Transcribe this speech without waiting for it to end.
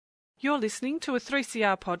You're listening to a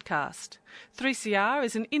 3CR podcast. 3CR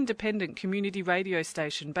is an independent community radio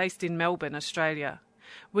station based in Melbourne, Australia.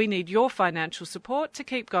 We need your financial support to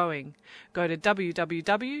keep going. Go to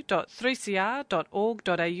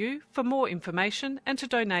www.3cr.org.au for more information and to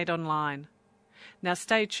donate online. Now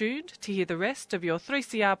stay tuned to hear the rest of your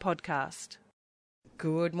 3CR podcast.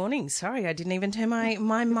 Good morning. Sorry, I didn't even turn my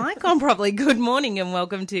mic on properly. Good morning and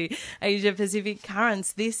welcome to Asia Pacific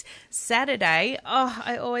Currents this Saturday. Oh,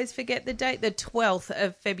 I always forget the date, the 12th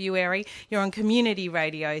of February. You're on Community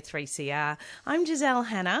Radio 3CR. I'm Giselle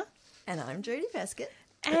Hanna. And I'm Judy Pescott.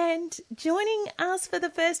 And joining us for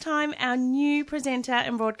the first time, our new presenter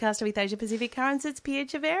and broadcaster with Asia Pacific Currents, it's Pia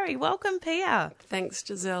Chaveri. Welcome, Pia. Thanks,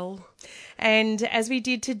 Giselle. And as we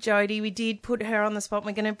did to Jody, we did put her on the spot.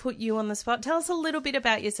 We're going to put you on the spot. Tell us a little bit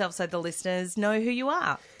about yourself so the listeners know who you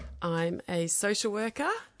are. I'm a social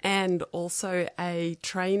worker and also a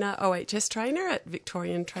trainer, OHS trainer at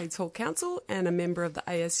Victorian Trades Hall Council and a member of the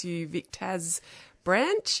ASU VicTaz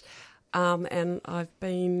branch. And I've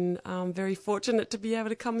been very fortunate to be able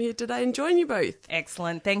to come here today and join you both.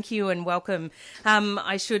 Excellent. Thank you and welcome.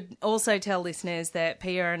 I should also tell listeners that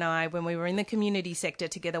Pia and I, when we were in the community sector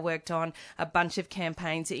together, worked on a bunch of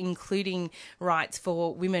campaigns, including rights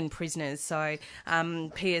for women prisoners. So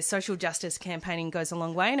Pia's social justice campaigning goes a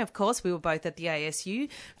long way. And, of course, we were both at the ASU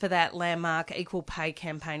for that landmark equal pay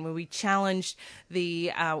campaign where we challenged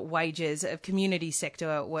the wages of community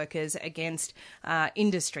sector workers against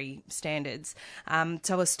industry standards.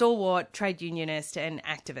 So a stalwart trade unionist and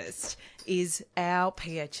activist is our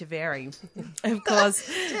Pia Chaveri. Of course.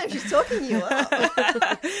 Damn, she's talking you up.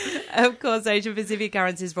 Of course, Asia Pacific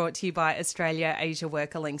Currents is brought to you by Australia Asia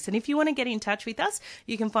Worker Links. And if you want to get in touch with us,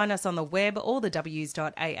 you can find us on the web, all the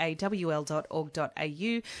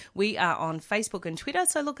w's.aawl.org.au. We are on Facebook and Twitter,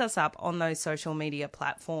 so look us up on those social media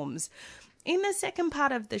platforms. In the second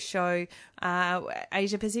part of the show,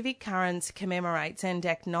 Asia Pacific Currents commemorates and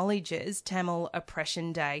acknowledges Tamil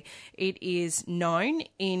Oppression Day. It is known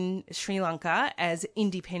in Sri Lanka as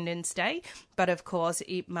Independence Day, but of course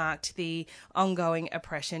it marked the ongoing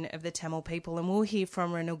oppression of the Tamil people. And we'll hear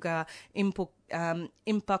from Renuga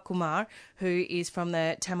Impakumar, who is from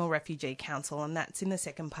the Tamil Refugee Council, and that's in the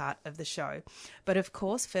second part of the show. But of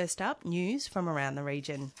course, first up, news from around the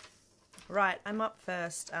region. Right, I'm up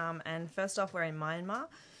first. And first off, we're in Myanmar,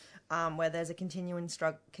 where there's a continuing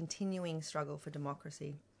struggle for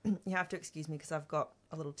democracy. You have to excuse me because I've got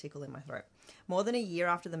a little tickle in my throat. More than a year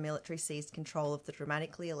after the military seized control of the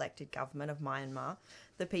democratically elected government of Myanmar,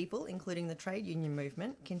 the people, including the trade union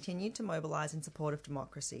movement, continued to mobilise in support of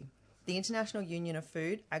democracy. The International Union of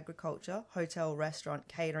Food, Agriculture, Hotel, Restaurant,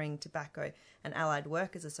 Catering, Tobacco and Allied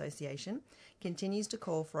Workers Association continues to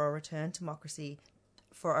call for a return to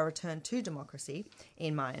democracy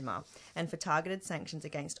in Myanmar and for targeted sanctions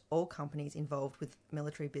against all companies involved with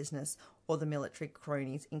military business or the military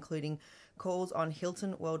cronies, including calls on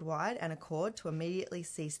Hilton Worldwide and Accord to immediately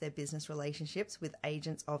cease their business relationships with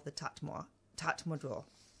agents of the Tatmadaw,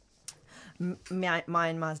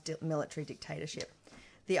 Myanmar's military dictatorship.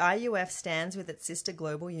 The IUF stands with its sister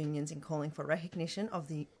global unions in calling for recognition of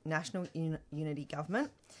the National Unity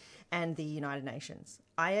Government and the United Nations.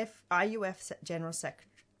 IUF General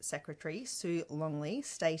Secretary Sue Longley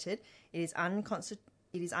stated, It is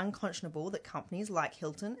unconscionable that companies like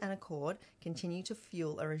Hilton and Accord continue to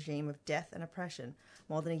fuel a regime of death and oppression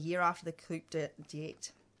more than a year after the coup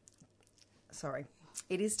d'état.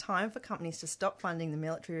 It is time for companies to stop funding the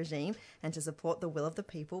military regime and to support the will of the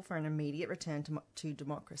people for an immediate return to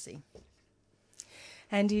democracy.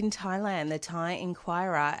 And in Thailand, the Thai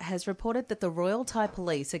Inquirer has reported that the Royal Thai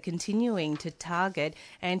Police are continuing to target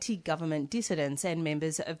anti-government dissidents and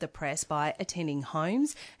members of the press by attending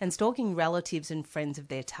homes and stalking relatives and friends of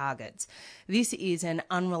their targets. This is an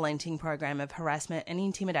unrelenting program of harassment and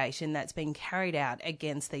intimidation that's been carried out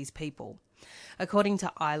against these people. According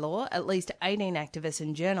to iLaw, at least 18 activists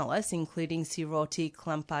and journalists, including Siroti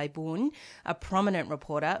Klampai-Boon, a prominent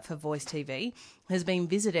reporter for Voice TV, has been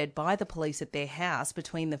visited by the police at their house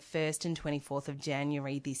between the 1st and 24th of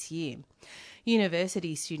January this year.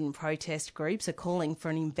 University student protest groups are calling for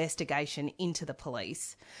an investigation into the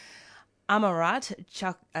police. Amarat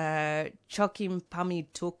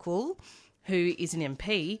Chokimpamitukul, who is an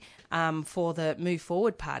MP for the Move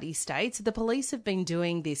Forward Party, states the police have been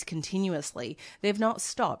doing this continuously. They've not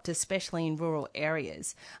stopped, especially in rural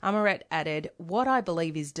areas. Amaret added, what I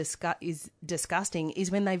believe is disgusting is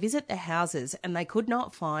when they visit the houses and they could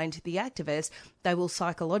not find the activists, they will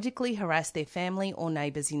psychologically harass their family or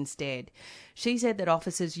neighbours instead. She said that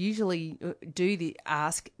officers usually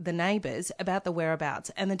ask the neighbours about the whereabouts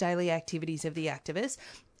and the daily activities of the activists,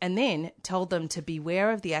 and then told them to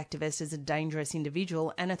beware of the activist as a dangerous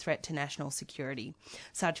individual and a threat to national security.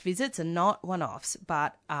 Such visits are not one-offs,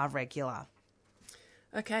 but are regular.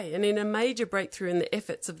 Okay, and in a major breakthrough in the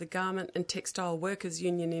efforts of the Garment and Textile Workers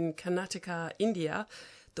Union in Karnataka, India,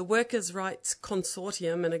 the Workers' Rights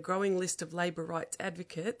Consortium and a growing list of labour rights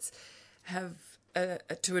advocates have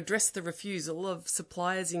to address the refusal of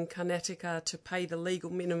suppliers in Karnataka to pay the legal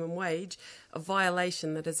minimum wage, a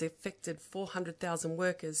violation that has affected 400,000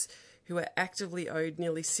 workers who are actively owed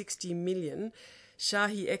nearly $60 million.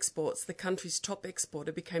 Shahi Exports, the country's top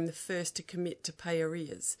exporter, became the first to commit to pay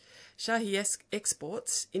arrears. Shahi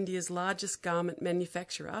Exports, India's largest garment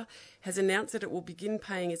manufacturer, has announced that it will begin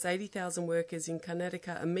paying its 80,000 workers in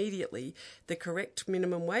Karnataka immediately the correct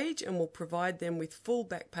minimum wage and will provide them with full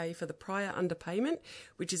back pay for the prior underpayment,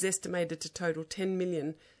 which is estimated to total $10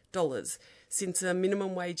 million since a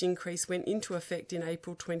minimum wage increase went into effect in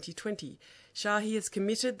April 2020. Shahi has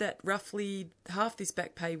committed that roughly half this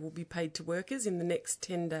back pay will be paid to workers in the next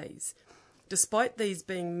 10 days. Despite these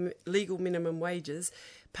being legal minimum wages,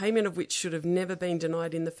 payment of which should have never been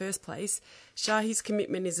denied in the first place, Shahi's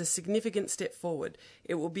commitment is a significant step forward.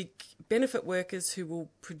 It will benefit workers who will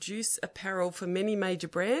produce apparel for many major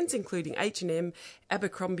brands, including H&M,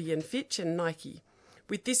 Abercrombie & Fitch and Nike.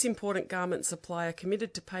 With this important garment supplier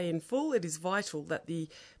committed to pay in full, it is vital that the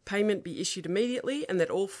payment be issued immediately and that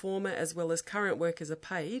all former as well as current workers are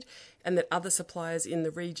paid and that other suppliers in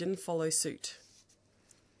the region follow suit.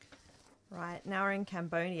 Right, now we're in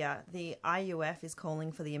Cambodia. The IUF is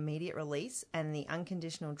calling for the immediate release and the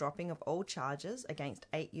unconditional dropping of all charges against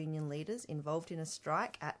 8 union leaders involved in a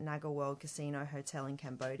strike at Naga World Casino Hotel in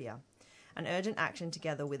Cambodia. An urgent action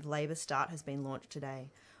together with Labour Start has been launched today.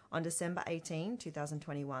 On December 18,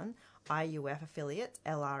 2021, IUF affiliate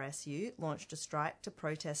LRSU launched a strike to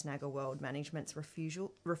protest Naga World management's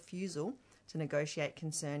refusal to negotiate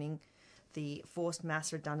concerning the forced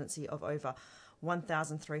mass redundancy of over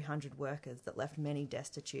 1,300 workers that left many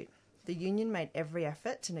destitute. The union made every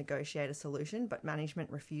effort to negotiate a solution, but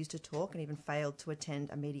management refused to talk and even failed to attend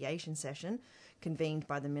a mediation session convened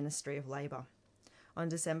by the Ministry of Labour. On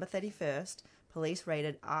December 31st, police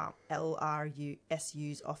raided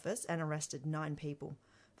LRSU's office and arrested 9 people.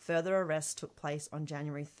 Further arrests took place on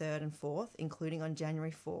January 3rd and 4th, including on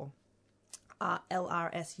January 4.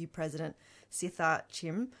 LRSU President Sitha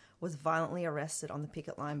Chim was violently arrested on the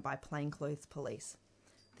picket line by plainclothes police.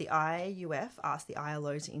 The IUF asked the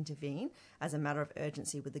ILO to intervene as a matter of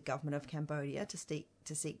urgency with the government of Cambodia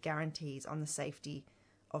to seek guarantees on the safety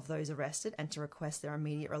of those arrested and to request their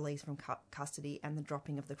immediate release from custody and the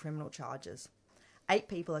dropping of the criminal charges. 8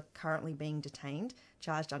 people are currently being detained,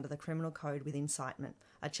 charged under the Criminal Code with incitement,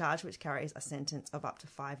 a charge which carries a sentence of up to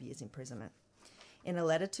 5 years imprisonment. In a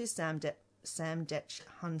letter to Samdech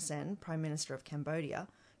Hun Sen, Prime Minister of Cambodia,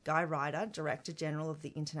 Guy Ryder, Director General of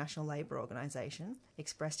the International Labour Organization,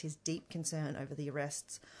 expressed his deep concern over the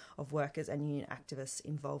arrests of workers and union activists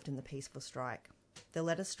involved in the peaceful strike. The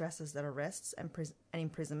letter stresses that arrests and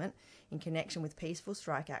imprisonment in connection with peaceful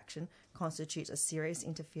strike action constitutes a serious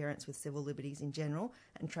interference with civil liberties in general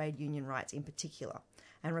and trade union rights in particular,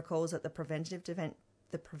 and recalls that the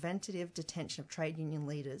preventative detention of trade union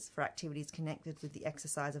leaders for activities connected with the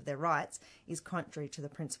exercise of their rights is contrary to the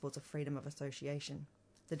principles of freedom of association.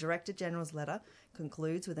 The Director General's letter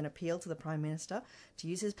concludes with an appeal to the Prime Minister to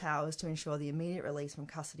use his powers to ensure the immediate release from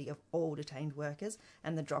custody of all detained workers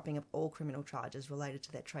and the dropping of all criminal charges related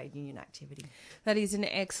to their trade union activity. That is an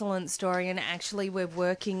excellent story, and actually we're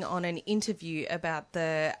working on an interview about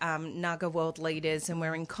the Naga World leaders, and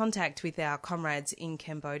we're in contact with our comrades in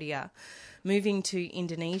Cambodia. Moving to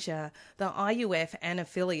Indonesia, the IUF and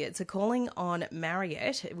affiliates are calling on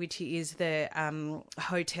Marriott, which is the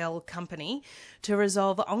hotel company, to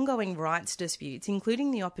resolve ongoing rights disputes,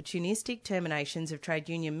 including the opportunistic terminations of trade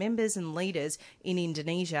union members and leaders in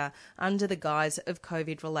Indonesia under the guise of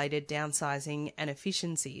COVID-related downsizing and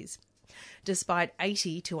efficiencies. Despite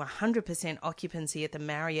 80 to 100% occupancy at the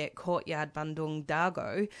Marriott Courtyard Bandung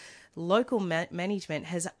Dago, local management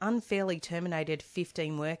has unfairly terminated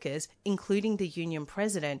 15 workers, including the union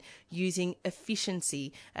president, using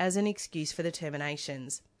efficiency as an excuse for the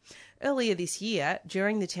terminations. Earlier this year,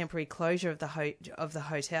 during the temporary closure of the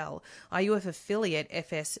hotel, IUF affiliate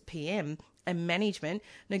FSPM and management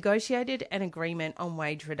negotiated an agreement on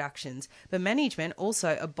wage reductions, but management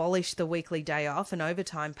also abolished the weekly day off and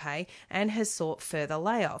overtime pay and has sought further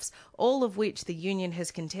layoffs, all of which the union has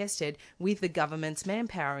contested with the government's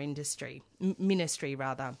manpower ministry.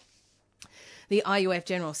 The IUF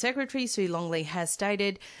General Secretary, Sue Longley, has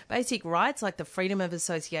stated basic rights like the freedom of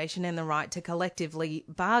association and the right to collectively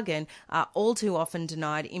bargain are all too often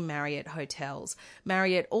denied in Marriott hotels.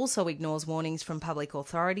 Marriott also ignores warnings from public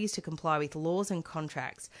authorities to comply with laws and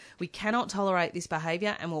contracts. We cannot tolerate this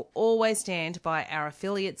behaviour and will always stand by our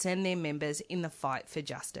affiliates and their members in the fight for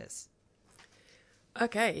justice.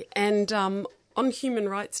 Okay, and on Human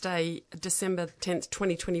Rights Day, December 10th,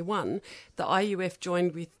 2021, the IUF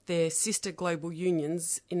joined with their sister global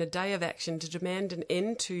unions in a day of action to demand an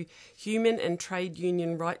end to human and trade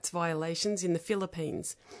union rights violations in the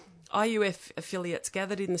Philippines. IUF affiliates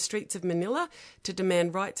gathered in the streets of Manila to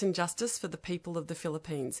demand rights and justice for the people of the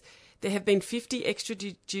Philippines. There have been 50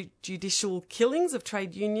 extrajudicial killings of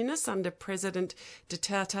trade unionists under President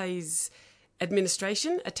Duterte's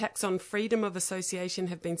administration. Attacks on freedom of association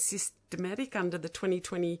have been systematic under the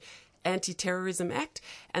 2020 Anti-Terrorism Act,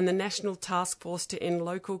 and the National Task Force to End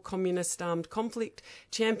Local Communist Armed Conflict,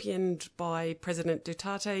 championed by President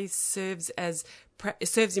Duterte, serves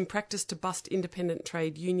in practice to bust independent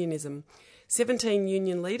trade unionism. 17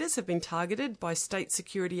 union leaders have been targeted by state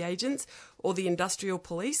security agents or the industrial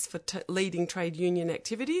police for leading trade union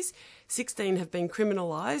activities. 16 have been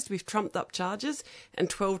criminalised with trumped-up charges, and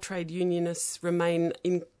 12 trade unionists remain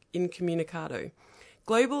incommunicado.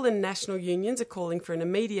 Global and national unions are calling for an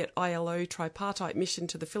immediate ILO tripartite mission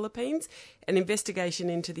to the Philippines, an investigation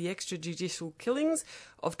into the extrajudicial killings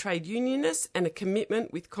of trade unionists, and a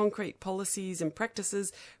commitment with concrete policies and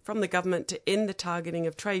practices from the government to end the targeting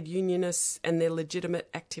of trade unionists and their legitimate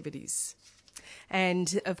activities.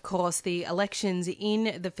 And, of course, the elections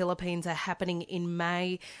in the Philippines are happening in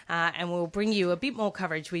May, and we'll bring you a bit more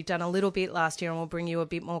coverage. We've done a little bit last year, and we'll bring you a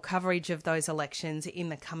bit more coverage of those elections in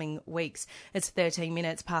the coming weeks. It's 13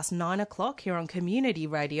 minutes past 9 o'clock here on Community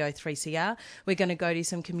Radio 3CR. We're going to go to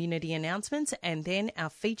some community announcements and then our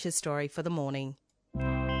feature story for the morning.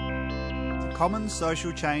 The Commons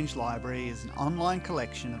Social Change Library is an online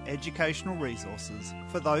collection of educational resources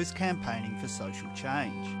for those campaigning for social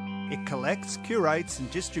change. It collects, curates and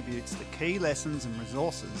distributes the key lessons and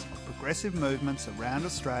resources of progressive movements around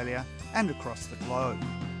Australia and across the globe.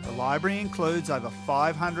 The library includes over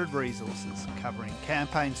 500 resources covering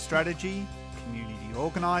campaign strategy, community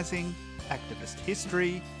organising, activist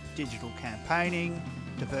history, digital campaigning,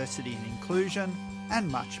 diversity and inclusion, and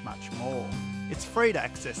much, much more. It's free to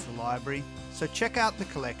access the library, so check out the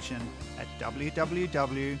collection at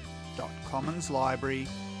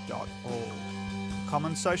www.commonslibrary.org.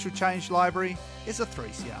 Commons Social Change Library is a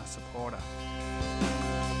 3CR supporter.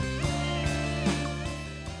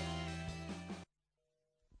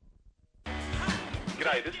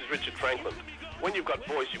 G'day, this is Richard Franklin. When you've got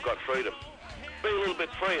voice, you've got freedom. Be a little bit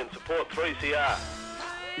free and support 3CR.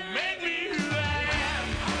 Make me who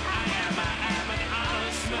I am an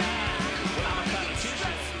honest man. I'm a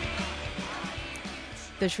politician.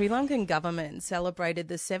 The Sri Lankan government celebrated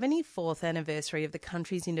the 74th anniversary of the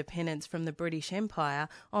country's independence from the British Empire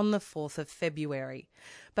on the 4th of February.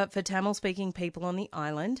 But for Tamil-speaking people on the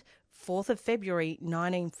island, 4th of February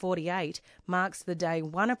 1948 marks the day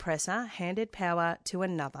one oppressor handed power to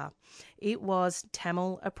another. It was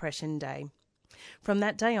Tamil Oppression Day. From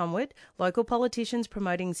that day onward, local politicians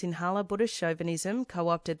promoting Sinhala Buddhist chauvinism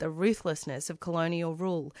co-opted the ruthlessness of colonial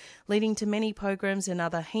rule, leading to many pogroms and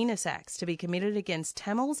other heinous acts to be committed against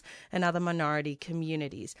Tamils and other minority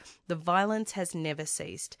communities. The violence has never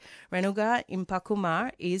ceased. Renuga Impakumar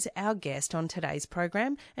is our guest on today's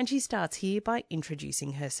program, and she starts here by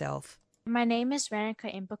introducing herself. My name is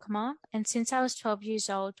Renuka Impakumar, and since I was 12 years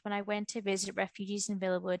old, when I went to visit refugees in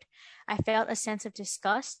Villawood, I felt a sense of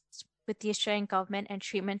disgust with the Australian government and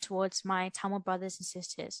treatment towards my Tamil brothers and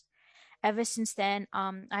sisters. Ever since then,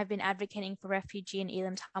 I've been advocating for refugee and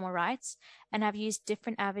Elam Tamil rights, and have used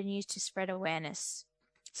different avenues to spread awareness,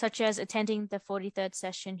 such as attending the 43rd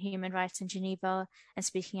session Human Rights in Geneva and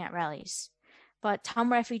speaking at rallies. But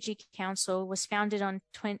Tamil Refugee Council was founded on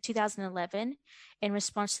 2011 in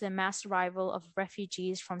response to the mass arrival of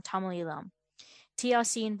refugees from Tamil Elam.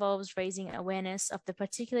 TRC involves raising awareness of the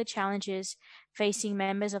particular challenges facing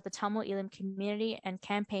members of the Tamil Elam community and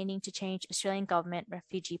campaigning to change Australian government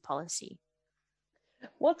refugee policy.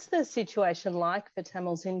 What's the situation like for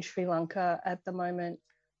Tamils in Sri Lanka at the moment?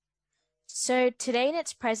 So today, in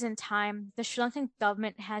its present time, the Sri Lankan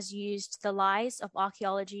government has used the lies of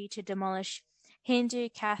archaeology to demolish Hindu,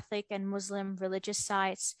 Catholic and Muslim religious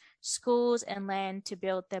sites, schools and land to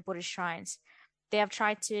build their Buddhist shrines. They have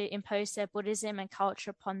tried to impose their Buddhism and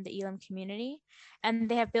culture upon the Elam community, and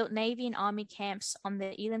they have built Navy and Army camps on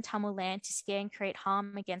the Elam Tamil land to scare and create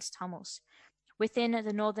harm against Tamils. within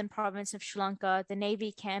the northern province of Sri Lanka, the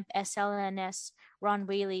Navy camp SLNS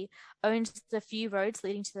Ranwili owns the few roads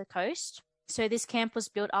leading to the coast. So this camp was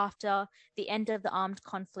built after the end of the armed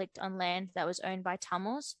conflict on land that was owned by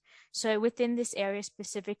Tamils. So within this area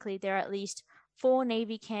specifically, there are at least 4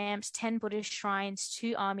 Navy camps, 10 Buddhist shrines,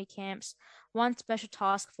 2 army camps, 1 special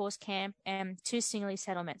task force camp, and 2 Singhalese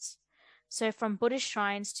settlements. So from Buddhist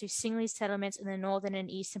shrines to Singhalese settlements in the northern and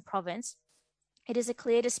eastern province, it is a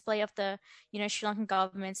clear display of the, Sri Lankan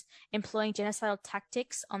government's employing genocidal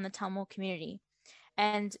tactics on the Tamil community.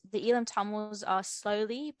 And the Elam Tamils are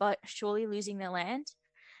slowly but surely losing their land.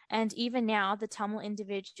 And even now, the Tamil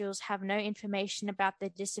individuals have no information about their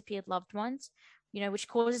disappeared loved ones, which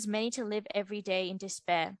causes many to live every day in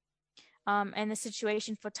despair. And the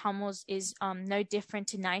situation for Tamils is no different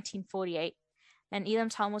to 1948. And Elam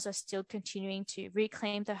Tamils are still continuing to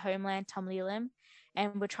reclaim the homeland Tamil Elam,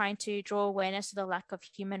 and we're trying to draw awareness of the lack of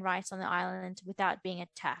human rights on the island without being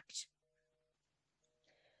attacked.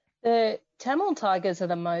 The Tamil Tigers are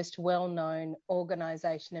the most well-known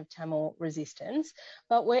organisation of Tamil resistance,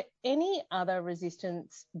 but were any other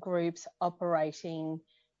resistance groups operating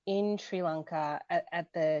in Sri Lanka at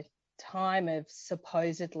the time of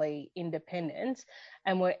supposedly independence,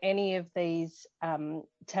 and were any of these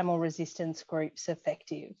Tamil resistance groups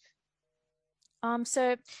effective?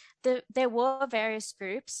 So there were various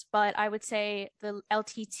groups, but I would say the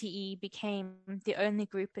LTTE became the only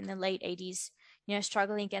group in the late 80s,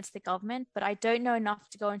 struggling against the government. But I don't know enough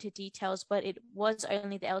to go into details, but it was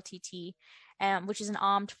only the LTTE, which is an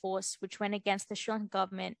armed force which went against the Sri Lankan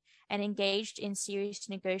government and engaged in serious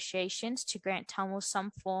negotiations to grant Tamils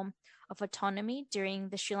some form of autonomy during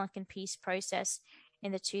the Sri Lankan peace process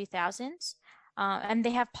in the 2000s. And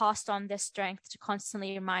they have passed on their strength to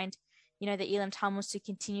constantly remind the Elam Tamils to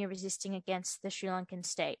continue resisting against the Sri Lankan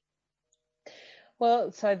state.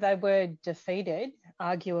 Well, so they were defeated,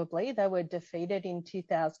 arguably. They were defeated in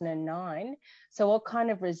 2009. So what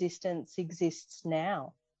kind of resistance exists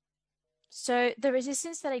now? So the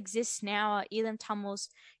resistance that exists now are Elam Tamils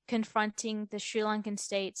confronting the Sri Lankan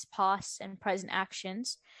state's past and present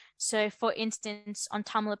actions. So, for instance, on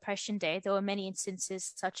Tamil Oppression Day, there were many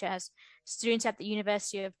instances such as students at the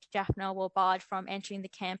University of Jaffna were barred from entering the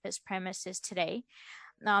campus premises today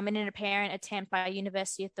in an apparent attempt by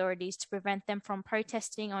university authorities to prevent them from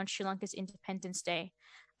protesting on Sri Lanka's Independence Day.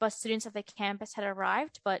 But students at the campus had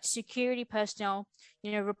arrived, but security personnel,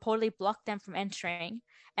 reportedly blocked them from entering.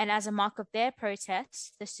 And as a mark of their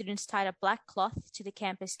protest, the students tied a black cloth to the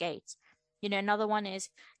campus gates. Another one is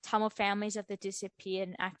Tamil families of the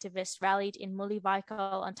disappeared activists rallied in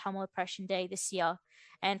Mullivaikkal on Tamil Oppression Day this year,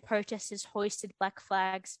 and protesters hoisted black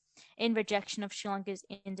flags in rejection of Sri Lanka's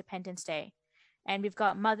Independence Day. And we've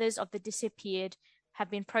got mothers of the disappeared have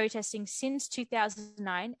been protesting since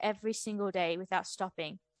 2009 every single day without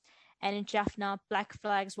stopping. And in Jaffna, black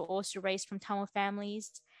flags were also raised from Tamil families.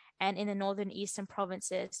 And in the northern eastern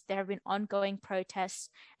provinces, there have been ongoing protests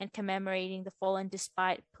and commemorating the fallen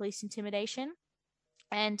despite police intimidation.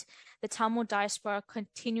 And the Tamil diaspora are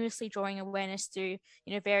continuously drawing awareness through,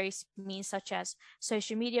 various means such as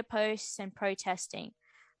social media posts and protesting.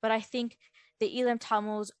 But I think the Elam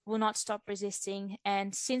Tamils will not stop resisting.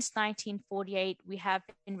 And since 1948, we have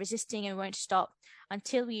been resisting and won't stop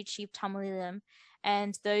until we achieve Tamil Elam.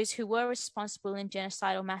 And those who were responsible in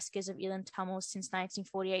genocidal massacres of Elam Tamils since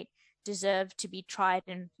 1948 deserve to be tried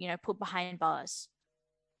and, put behind bars.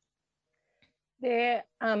 There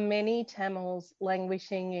are many Tamils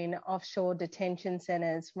languishing in offshore detention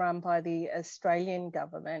centres run by the Australian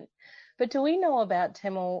government. But do we know about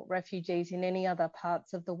Tamil refugees in any other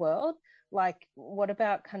parts of the world? Like, what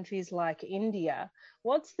about countries like India?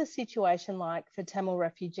 What's the situation like for Tamil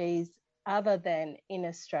refugees other than in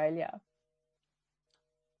Australia?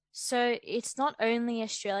 So it's not only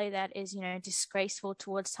Australia that is, disgraceful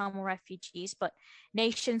towards Tamil refugees, but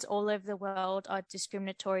nations all over the world are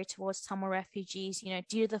discriminatory towards Tamil refugees,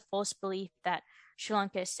 due to the false belief that Sri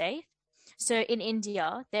Lanka is safe. So in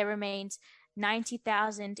India, there remains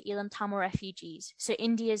 90,000 Elam Tamil refugees. So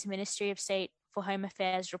India's Ministry of State for Home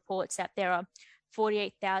Affairs reports that there are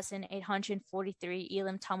 48,843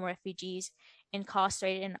 Elam Tamil refugees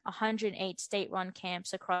incarcerated in 108 state-run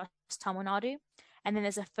camps across Tamil Nadu. And then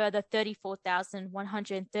there's a further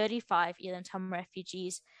 34,135 Elam Tamil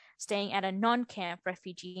refugees staying at a non-camp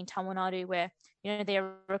refugee in Tamil Nadu where, they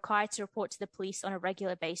are required to report to the police on a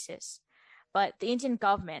regular basis. But the Indian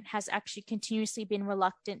government has actually continuously been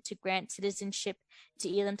reluctant to grant citizenship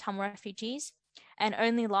to Elam Tamil refugees. And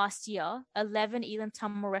only last year, 11 Elam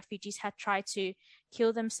Tamil refugees had tried to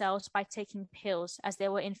kill themselves by taking pills as they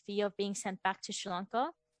were in fear of being sent back to Sri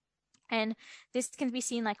Lanka. And this can be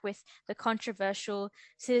seen like with the controversial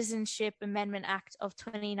Citizenship Amendment Act of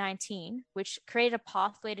 2019, which created a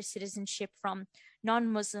pathway to citizenship from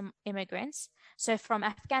non-Muslim immigrants. So from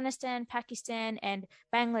Afghanistan, Pakistan, and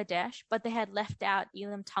Bangladesh, but they had left out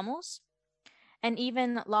Elam Tamils. And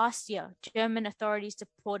even last year, German authorities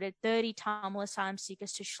deported 30 Tamil asylum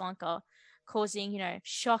seekers to Sri Lanka, causing,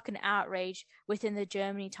 shock and outrage within the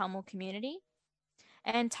Germany Tamil community.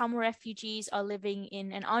 And Tamil refugees are living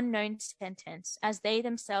in an unknown sentence, as they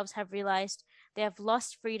themselves have realized they have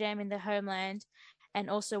lost freedom in their homeland and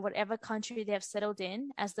also whatever country they have settled in,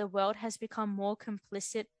 as the world has become more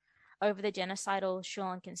complicit over the genocidal Sri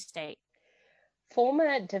Lankan state.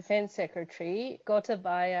 Former Defence Secretary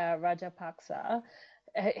Gotabaya Rajapaksa,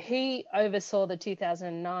 he oversaw the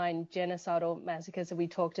 2009 genocidal massacres that we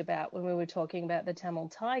talked about when we were talking about the Tamil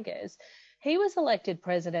Tigers. He was elected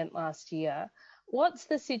president last year. What's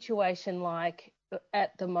the situation like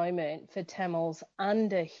at the moment for Tamils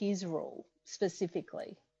under his rule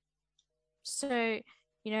specifically? So,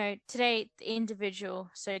 today the individual,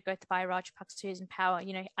 so Gotabaya Rajapaksa, who's in power,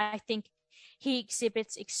 I think he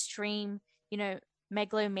exhibits extreme,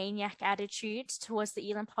 megalomaniac attitudes towards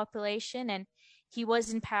the Elam population. And he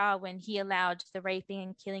was in power when he allowed the raping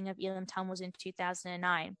and killing of Elam Tamils in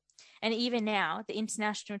 2009. And even now, the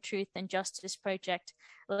International Truth and Justice Project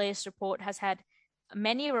latest report has had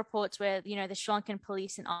many reports where, the Sri Lankan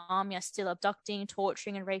police and army are still abducting,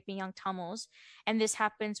 torturing, and raping young Tamils. And this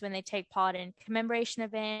happens when they take part in commemoration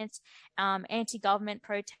events, anti-government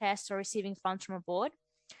protests, or receiving funds from abroad.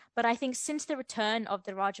 But I think since the return of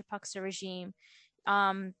the Rajapaksa regime,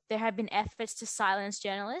 there have been efforts to silence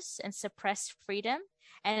journalists and suppress freedom,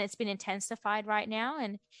 and it's been intensified right now.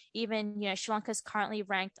 And even, Sri Lanka is currently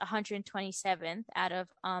ranked 127th out of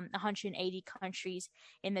 180 countries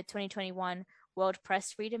in the 2021 World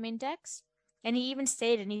Press Freedom Index. And he even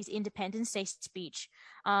stated in his Independence Day speech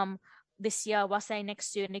this year, while standing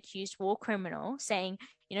next to an accused war criminal, saying,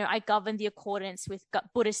 I govern the accordance with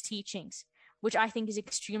Buddhist teachings, which I think is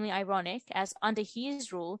extremely ironic, as under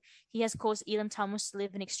his rule, he has caused Elam Tamils to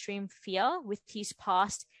live in extreme fear with his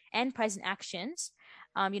past and present actions,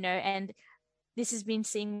 and this has been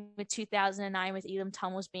seen with 2009 with Elam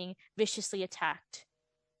Tamils being viciously attacked.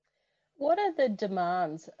 What are the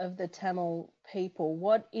demands of the Tamil people?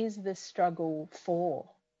 What is the struggle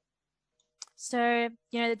for? So,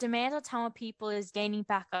 the demand of Tamil people is gaining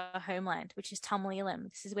back our homeland, which is Tamil Elam.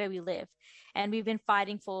 This is where we live. And we've been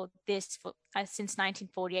fighting for this since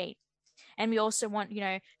 1948. And we also want,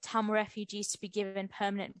 Tamil refugees to be given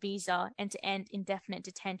permanent visa and to end indefinite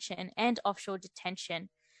detention and offshore detention.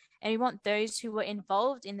 And we want those who were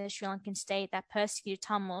involved in the Sri Lankan state that persecuted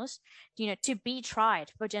Tamils, to be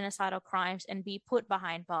tried for genocidal crimes and be put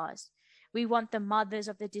behind bars. We want the mothers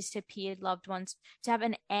of the disappeared loved ones to have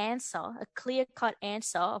an answer, a clear-cut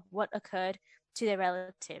answer of what occurred to their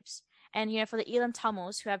relatives. And, for the Elam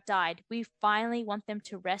Tamils who have died, we finally want them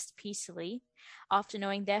to rest peacefully after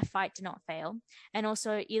knowing their fight did not fail. And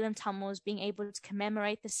also Elam Tamils being able to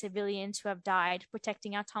commemorate the civilians who have died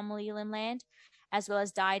protecting our Tamil Elam land, as well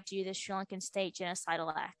as died due to the Sri Lankan state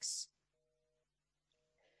genocidal acts.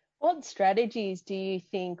 What strategies do you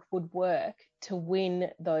think would work to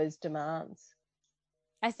win those demands?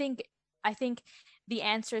 I think the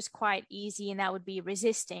answer is quite easy, and that would be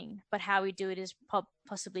resisting. But how we do it is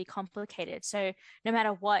possibly complicated. So no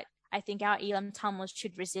matter what, I think our Elam Tamils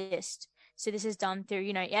should resist. So this is done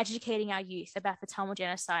through, educating our youth about the Tamil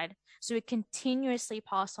genocide. So we continuously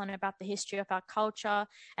pass on about the history of our culture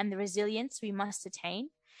and the resilience we must attain.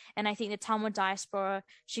 And I think the Tamil diaspora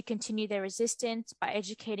should continue their resistance by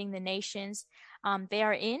educating the nations they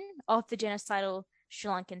are in of the genocidal Sri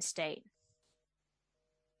Lankan state.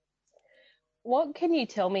 What can you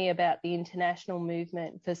tell me about the international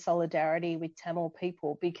movement for solidarity with Tamil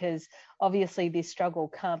people? Because obviously this struggle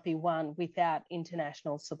can't be won without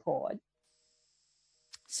international support.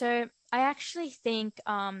 So I actually think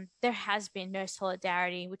there has been no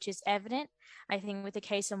solidarity, which is evident. I think with the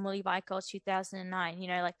case of Mullibaikkal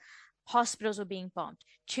 2009, hospitals were being bombed,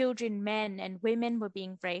 children, men, and women were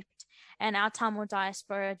being raped, and our Tamil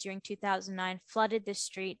diaspora during 2009 flooded the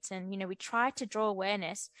streets. And we tried to draw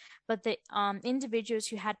awareness, but the individuals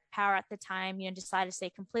who had power at the time, decided to stay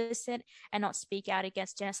complicit and not speak out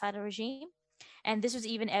against genocidal regime. And this was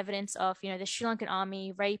even evidence of, the Sri Lankan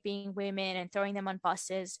army raping women and throwing them on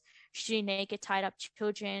buses, shooting naked, tied up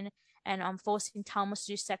children, and forcing Tamils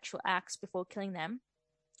to do sexual acts before killing them.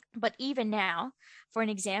 But even now, for an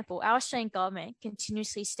example, our Australian government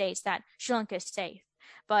continuously states that Sri Lanka is safe,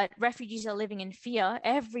 but refugees are living in fear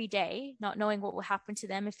every day, not knowing what will happen to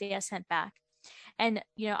them if they are sent back. And,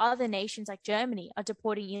 other nations like Germany are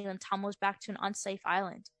deporting Elam Tamils back to an unsafe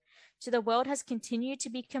island. So the world has continued to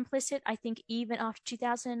be complicit, I think, even after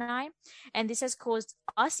 2009. And this has caused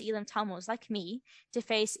us Elam Tamils, like me, to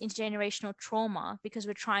face intergenerational trauma because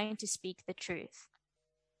we're trying to speak the truth.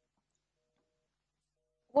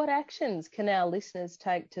 What actions can our listeners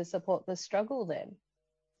take to support the struggle then?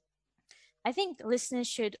 I think listeners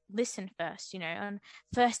should listen first, on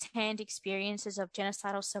first-hand experiences of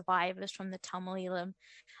genocidal survivors from the Tamil Elam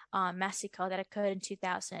massacre that occurred in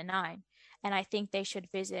 2009. And I think they should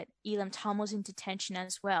visit Elam Tamils in detention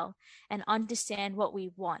as well and understand what we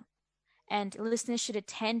want. And listeners should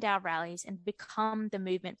attend our rallies and become the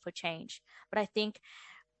movement for change. But I think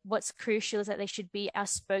what's crucial is that they should be our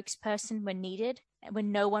spokesperson when needed,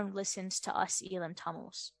 when no one listens to us Elam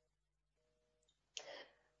Tamils.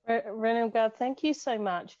 Renuga, thank you so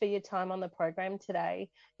much for your time on the program today.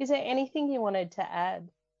 Is there anything you wanted to add?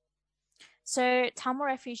 So Tamil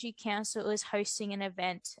Refugee Council is hosting an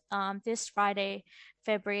event this Friday,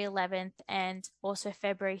 February 11th and also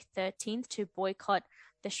February 13th to boycott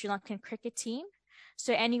the Sri Lankan cricket team.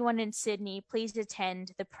 So anyone in Sydney, please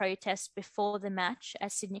attend the protest before the match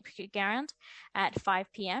at Sydney Cricket Ground at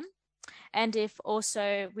 5 p.m. And we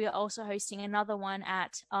are also hosting another one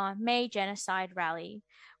at May Genocide Rally,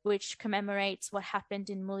 which commemorates what happened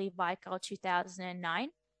in Mullivaikkal 2009.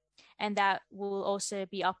 And that will also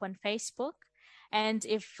be up on Facebook. And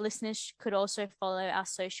if listeners could also follow our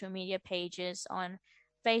social media pages on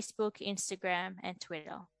Facebook, Instagram, and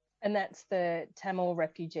Twitter. And that's the Tamil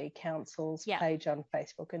Refugee Council's page on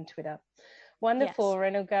Facebook and Twitter. Wonderful, yes.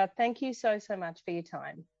 Renuga. Thank you so much for your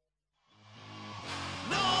time.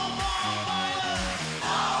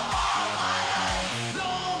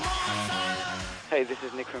 Hey, this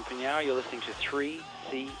is Nick from Pinyara. You're listening to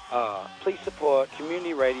 3CR. Please support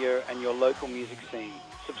community radio and your local music scene.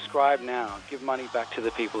 Subscribe now. Give money back to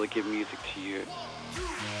the people that give music to you.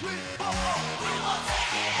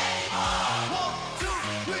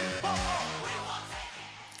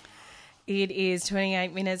 It is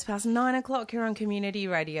 28 minutes past 9 o'clock here on Community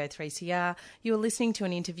Radio 3CR. You're listening to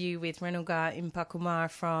an interview with Renuga Impakumar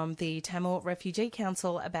from the Tamil Refugee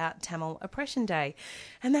Council about Tamil Oppression Day.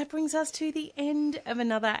 And that brings us to the end of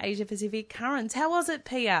another Asia Pacific Currents. How was it,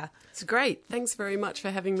 Pia? It's great. Thanks very much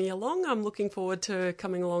for having me along. I'm looking forward to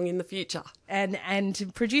coming along in the future. And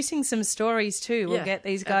producing some stories too. We'll get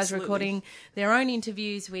these guys recording their own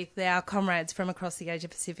interviews with our comrades from across the Asia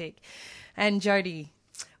Pacific. And Jodie?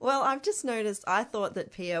 Well, I've just noticed, I thought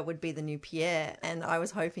that Pia would be the new Pierre, and I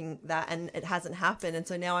was hoping that, and it hasn't happened, and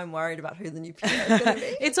so now I'm worried about who the new Pierre is going to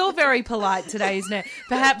be. It's all very polite today, isn't it?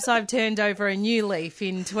 Perhaps I've turned over a new leaf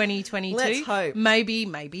in 2022. Let's hope. Maybe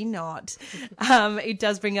not. It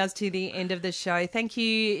does bring us to the end of the show. Thank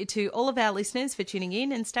you to all of our listeners for tuning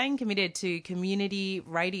in and staying committed to community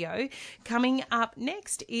radio. Coming up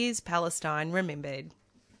next is Palestine Remembered.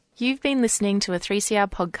 You've been listening to a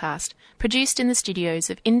 3CR podcast produced in the studios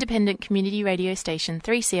of independent community radio station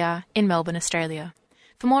 3CR in Melbourne, Australia.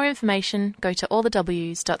 For more information, go to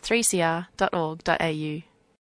allthews.3cr.org.au.